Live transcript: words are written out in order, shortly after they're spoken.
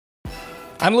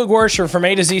I'm Luke Worsham from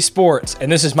A to Z Sports,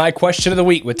 and this is my question of the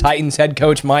week with Titans head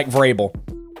coach Mike Vrabel.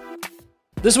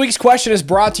 This week's question is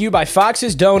brought to you by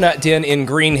Fox's Donut Den in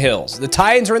Green Hills. The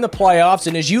Titans are in the playoffs,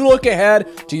 and as you look ahead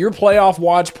to your playoff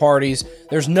watch parties,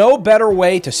 there's no better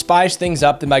way to spice things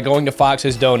up than by going to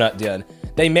Fox's Donut Den.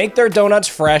 They make their donuts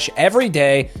fresh every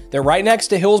day. They're right next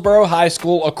to Hillsborough High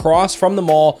School, across from the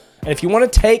mall. And if you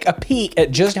want to take a peek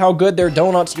at just how good their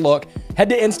donuts look, head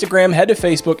to Instagram, head to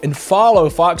Facebook, and follow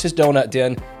Fox's Donut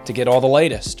Den to get all the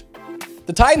latest.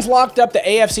 The Titans locked up the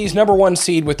AFC's #1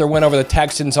 seed with their win over the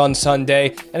Texans on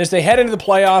Sunday, and as they head into the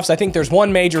playoffs, I think there's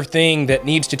one major thing that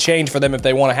needs to change for them if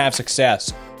they want to have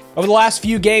success. Over the last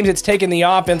few games, it's taken the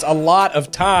offense a lot of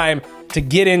time to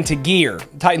get into gear.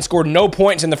 The Titans scored no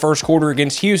points in the first quarter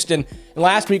against Houston, and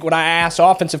last week when I asked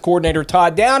offensive coordinator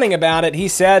Todd Downing about it, he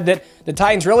said that the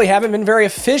Titans really haven't been very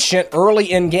efficient early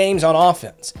in games on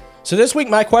offense. So this week,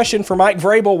 my question for Mike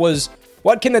Vrabel was,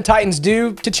 what can the Titans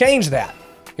do to change that?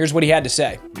 Here's what he had to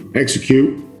say.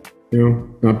 Execute,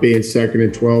 not being 2nd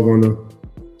and 12 on the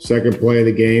second play of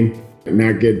the game,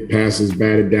 not get passes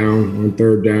batted down on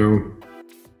 3rd down.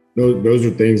 Those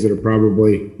are things that are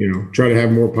probably, try to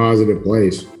have more positive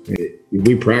plays.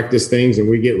 We practice things and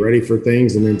we get ready for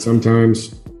things, and then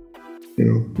sometimes,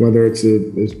 whether it's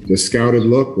a scouted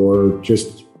look or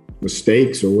just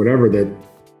mistakes or whatever, that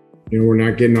we're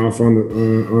not getting off on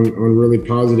really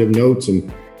positive notes,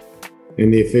 and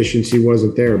the efficiency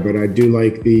wasn't there. But I do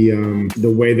like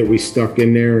the way that we stuck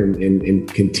in there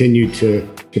and continued to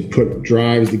put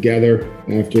drives together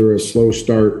after a slow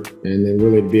start, and then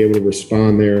really be able to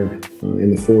respond there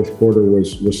in the fourth quarter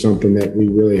was something that we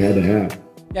really had to have.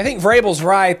 I think Vrabel's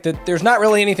right that there's not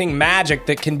really anything magic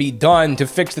that can be done to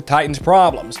fix the Titans'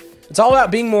 problems. It's all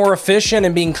about being more efficient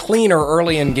and being cleaner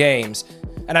early in games.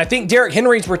 And I think Derrick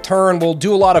Henry's return will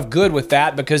do a lot of good with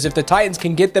that, because if the Titans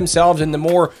can get themselves in the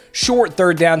more short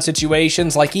 3rd down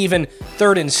situations, like even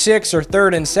 3rd and 6 or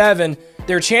 3rd and 7,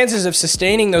 their chances of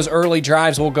sustaining those early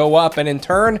drives will go up, and in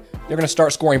turn, they're going to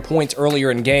start scoring points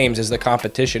earlier in games as the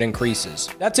competition increases.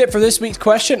 That's it for this week's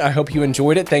question. I hope you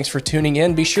enjoyed it. Thanks for tuning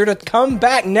in. Be sure to come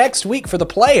back next week for the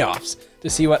playoffs to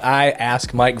see what I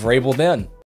ask Mike Vrabel then.